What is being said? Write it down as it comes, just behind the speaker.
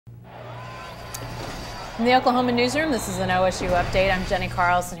From the Oklahoma newsroom, this is an OSU update. I'm Jenny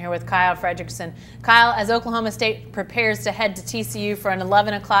Carlson here with Kyle Fredrickson. Kyle, as Oklahoma State prepares to head to TCU for an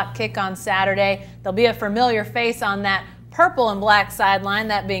 11 o'clock kick on Saturday, there'll be a familiar face on that purple and black sideline,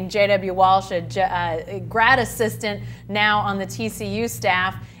 that being J.W. Walsh, a grad assistant now on the TCU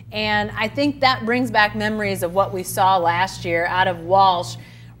staff. And I think that brings back memories of what we saw last year out of Walsh.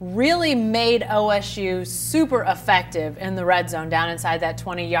 Really made OSU super effective in the red zone down inside that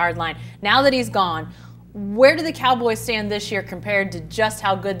 20-yard line. Now that he's gone, where do the Cowboys stand this year compared to just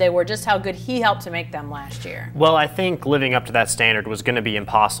how good they were, just how good he helped to make them last year? Well, I think living up to that standard was going to be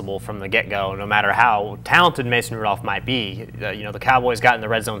impossible from the get-go, no matter how talented Mason Rudolph might be. The Cowboys got in the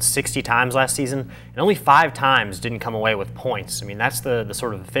red zone 60 times last season, and only 5 times didn't come away with points. I mean, that's the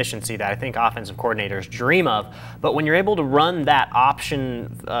sort of efficiency that I think offensive coordinators dream of. But when you're able to run that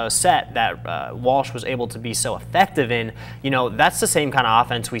option set that Walsh was able to be so effective in, that's the same kind of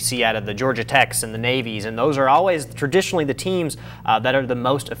offense we see out of the Georgia Techs and the Navies. And those are always traditionally the teams that are the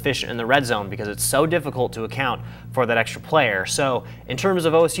most efficient in the red zone because it's so difficult to account for that extra player. So in terms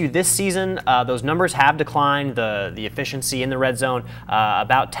of OSU this season, those numbers have declined. The efficiency in the red zone,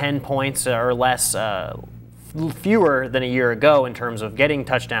 about 10 points or less fewer than a year ago in terms of getting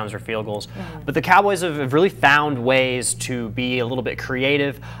touchdowns or field goals. But the Cowboys have really found ways to be a little bit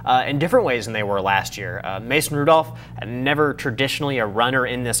creative in different ways than they were last year. Mason Rudolph, never traditionally a runner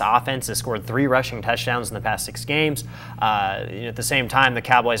in this offense, has scored 3 rushing touchdowns in the past 6 games. At the same time, the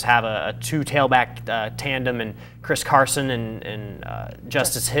Cowboys have a 2 tailback tandem in Chris Carson and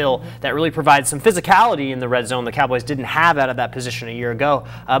Justice Hill that really provides some physicality in the red zone the Cowboys didn't have out of that position a year ago,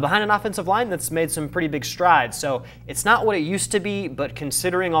 behind an offensive line that's made some pretty big strides. So it's not what it used to be, but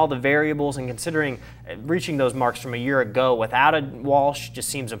considering all the variables and considering reaching those marks from a year ago without a Walsh just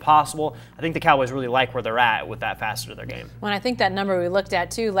seems impossible. I think the Cowboys really like where they're at with that facet of their game. Well, I think that number we looked at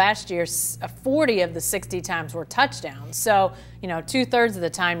too last year, 40 of the 60 times were touchdowns. So, 2/3 of the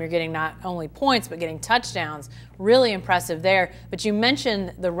time you're getting not only points but getting touchdowns. Really impressive there. But you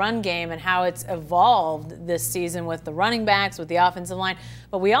mentioned the run game and how it's evolved this season with the running backs, with the offensive line.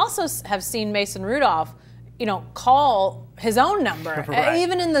 But we also have seen Mason Rudolph call his own number, right,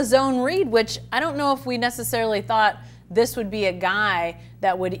 even in the zone read, which I don't know if we necessarily thought this would be a guy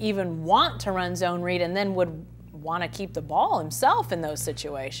that would even want to run zone read and then would want to keep the ball himself in those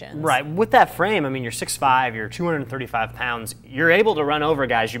situations. Right. With that frame, I mean, you're 6'5", you're 235 pounds. You're able to run over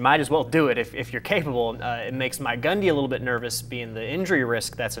guys. You might as well do it if you're capable. It makes Mike Gundy a little bit nervous, being the injury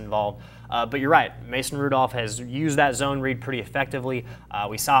risk that's involved. But you're right. Mason Rudolph has used that zone read pretty effectively.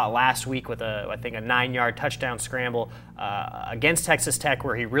 We saw it last week with I think a 9-yard touchdown scramble against Texas Tech,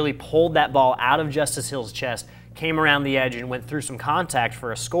 where he really pulled that ball out of Justice Hill's chest, came around the edge and went through some contact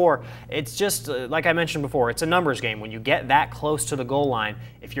for a score. It's just, like I mentioned before, it's a numbers game. When you get that close to the goal line,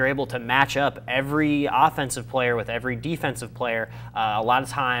 if you're able to match up every offensive player with every defensive player, a lot of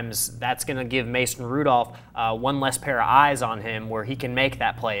times that's going to give Mason Rudolph one less pair of eyes on him where he can make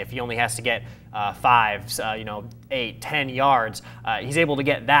that play. If he only has to get 5, 8, 10 yards, he's able to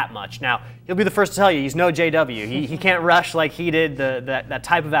get that much. Now, he'll be the first to tell you he's no JW. He can't rush like he did. That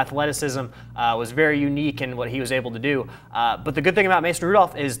type of athleticism was very unique in what he was able to do. But the good thing about Mason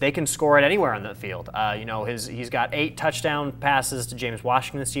Rudolph is they can score it anywhere on the field. He's got 8 touchdown passes to James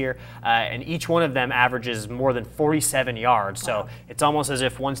Washington this year, and each one of them averages more than 47 yards. So it's almost as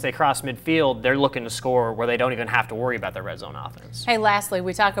if once they cross midfield, they're looking to score where they don't even have to worry about the red zone offense. Hey, lastly,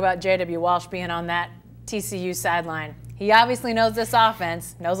 we talk about J.W. Walsh being on that TCU sideline. He obviously knows this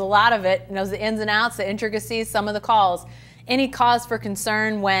offense, knows a lot of it, knows the ins and outs, the intricacies, some of the calls. Any cause for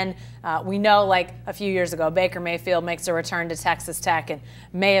concern when we know, like a few years ago, Baker Mayfield makes a return to Texas Tech and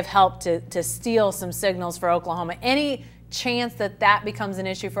may have helped to steal some signals for Oklahoma? Any chance that becomes an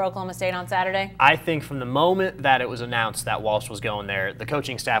issue for Oklahoma State on Saturday? I think from the moment that it was announced that Walsh was going there, the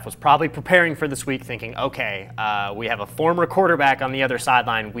coaching staff was probably preparing for this week thinking, okay, we have a former quarterback on the other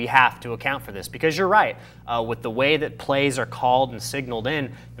sideline. We have to account for this. Because you're right, with the way that plays are called and signaled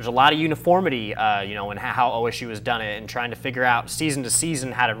in, there's a lot of uniformity, in how OSU has done it and trying to figure out season to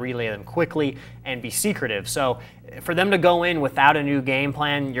season how to relay them quickly and be secretive. So for them to go in without a new game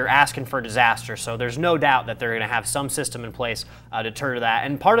plan, you're asking for disaster. So there's no doubt that they're going to have some system in place to deter that.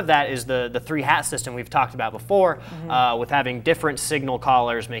 And part of that is the 3-hat system we've talked about before, with having different signal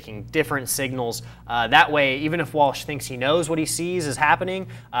callers making different signals. That way, even if Walsh thinks he knows what he sees is happening,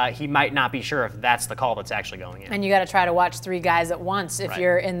 he might not be sure if that's the call that's actually going in. And you got to try to watch 3 guys at once if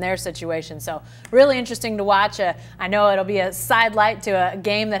you're in their situation. So really interesting to watch. I know it'll be a sidelight to a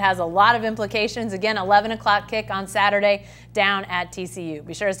game that has a lot of implications. Again, 11 o'clock kick on Saturday down at TCU.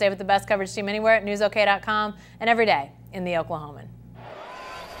 Be sure to stay with the best coverage team anywhere at newsok.com and every day in the Oklahoman.